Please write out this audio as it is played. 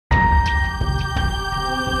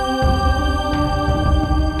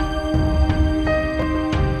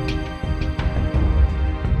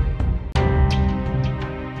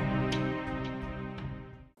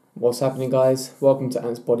What's happening, guys? Welcome to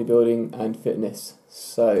Ant's Bodybuilding and Fitness.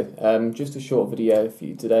 So, just a short video for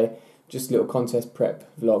you today. Just a little contest prep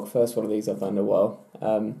vlog. First one of these I've done in a while.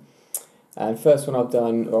 And first one I've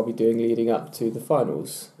done, or I'll be doing leading up to the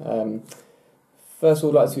finals. First of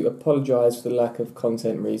all, I'd like to apologise for the lack of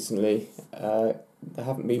content recently. There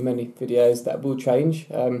haven't been many videos. That will change.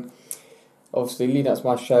 Obviously, leading up to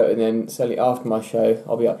my show and then certainly after my show,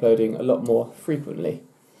 I'll be uploading a lot more frequently.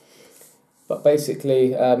 But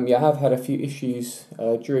basically, I have had a few issues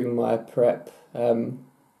during my prep,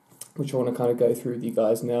 which I want to kind of go through with you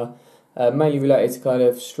guys now. Mainly related to kind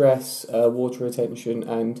of stress, water retention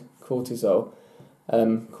and cortisol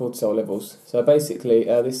levels. So basically,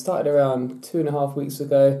 this started around 2.5 weeks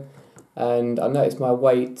ago, and I noticed my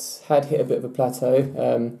weight had hit a bit of a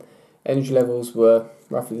plateau. Energy levels were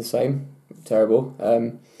roughly the same, terrible.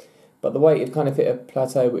 But the weight had kind of hit a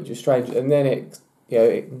plateau, which was strange, and then it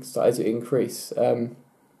started to increase.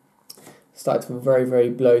 Started to feel very, very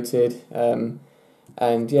bloated,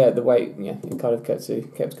 and yeah, the weight, it kind of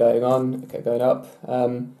kept going on, kept going up,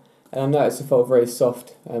 and I noticed it felt very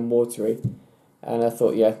soft and watery, and I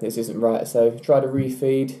thought, yeah, this isn't right. So tried a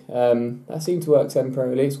refeed. That seemed to work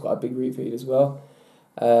temporarily. It's quite a big refeed as well.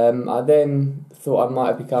 I then thought I might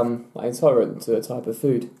have become intolerant to a type of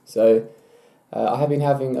food. So I have been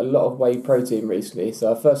having a lot of whey protein recently. So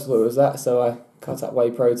I first thought it was that, so I cut out whey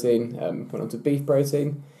protein, went on to beef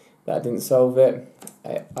protein. That didn't solve it.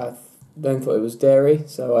 I then thought it was dairy,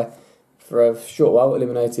 so I, for a short while,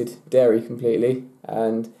 eliminated dairy completely,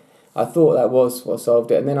 and I thought that was what solved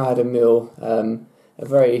it. And then I had a meal, a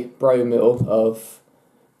very bro meal of,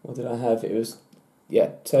 what did I have? It was,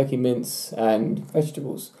 turkey mince and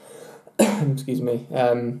vegetables. Excuse me.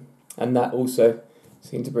 And that also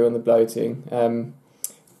seemed to bring on the bloating.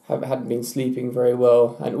 Hadn't been sleeping very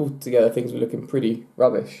well, and altogether things were looking pretty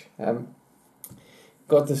rubbish.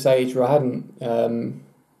 Got to the stage where I hadn't, I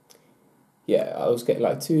was getting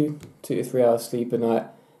like 2 to 3 hours sleep a night,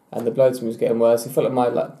 and the bloating was getting worse. It felt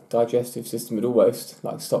like my digestive system had almost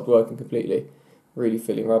stopped working completely, really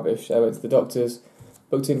feeling rubbish. So I went to the doctors,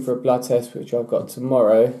 booked in for a blood test, which I've got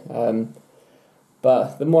tomorrow.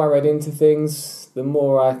 But the more I read into things, the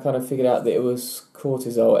more I kind of figured out that it was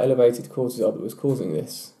cortisol, elevated cortisol, that was causing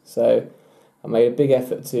this. So I made a big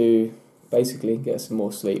effort to basically get some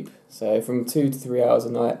more sleep. So from 2 to 3 hours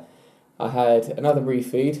a night, I had another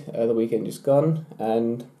refeed the weekend just gone,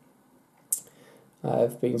 and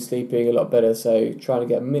I've been sleeping a lot better. So trying to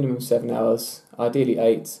get a minimum 7 hours, ideally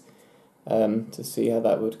 8, to see how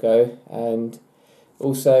that would go. And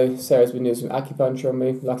also, Sarah's been doing some acupuncture on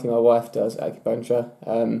me. Luckily, my wife does acupuncture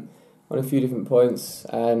on a few different points,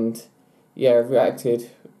 and I've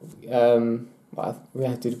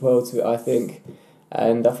reacted well to it, I think,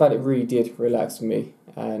 and I found it really did relax me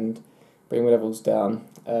and bring my levels down.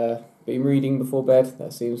 Been reading before bed,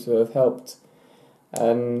 that seems to have helped,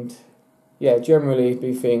 and generally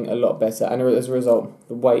been feeling a lot better. And as a result,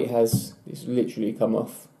 the weight has literally come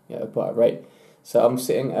off quite a rate. So I'm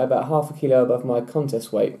sitting about 0.5 kilo above my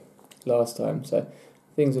contest weight last time, so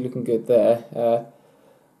things are looking good there.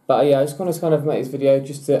 But I just want to kind of make this video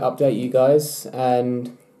just to update you guys,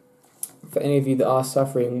 and for any of you that are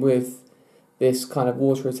suffering with this kind of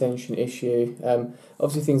water retention issue,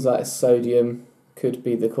 obviously things like sodium could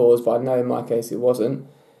be the cause, but I know in my case it wasn't.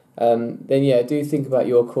 Then do think about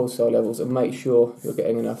your cortisol levels and make sure you're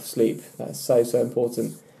getting enough sleep. That's so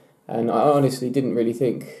important. And I honestly didn't really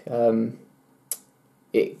think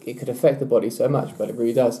it could affect the body so much, but it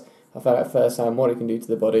really does. I found out firsthand what it can do to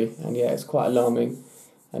the body, and it's quite alarming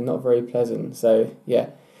and not very pleasant. So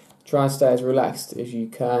try and stay as relaxed as you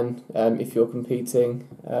can if you're competing.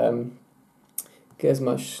 Get as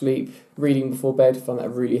much sleep. Reading before bed, I find that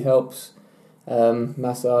really helps.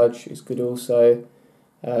 Massage is good also.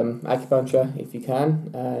 Acupuncture if you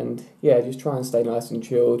can, and just try and stay nice and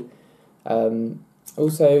chilled.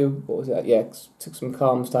 Also, what was that? Took some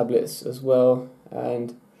Calm tablets as well,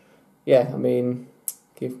 and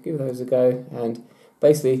give those a go, and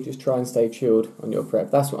basically just try and stay chilled on your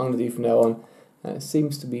prep. That's what I'm going to do from now on, and it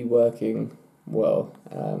seems to be working well.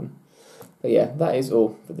 But that is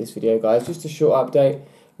all for this video, guys. Just a short update.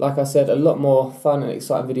 Like I said, a lot more fun and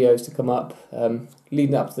exciting videos to come up.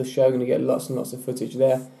 Leading up to the show, going to get lots and lots of footage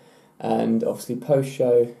there, and obviously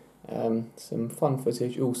post-show, some fun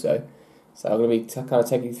footage also. So I'm going to be kind of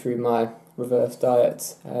taking you through my reverse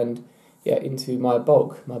diet and into my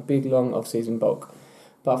bulk, my big long off-season bulk.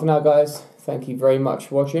 But for now, guys, thank you very much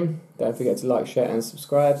for watching. Don't forget to like, share and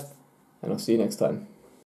subscribe, and I'll see you next time.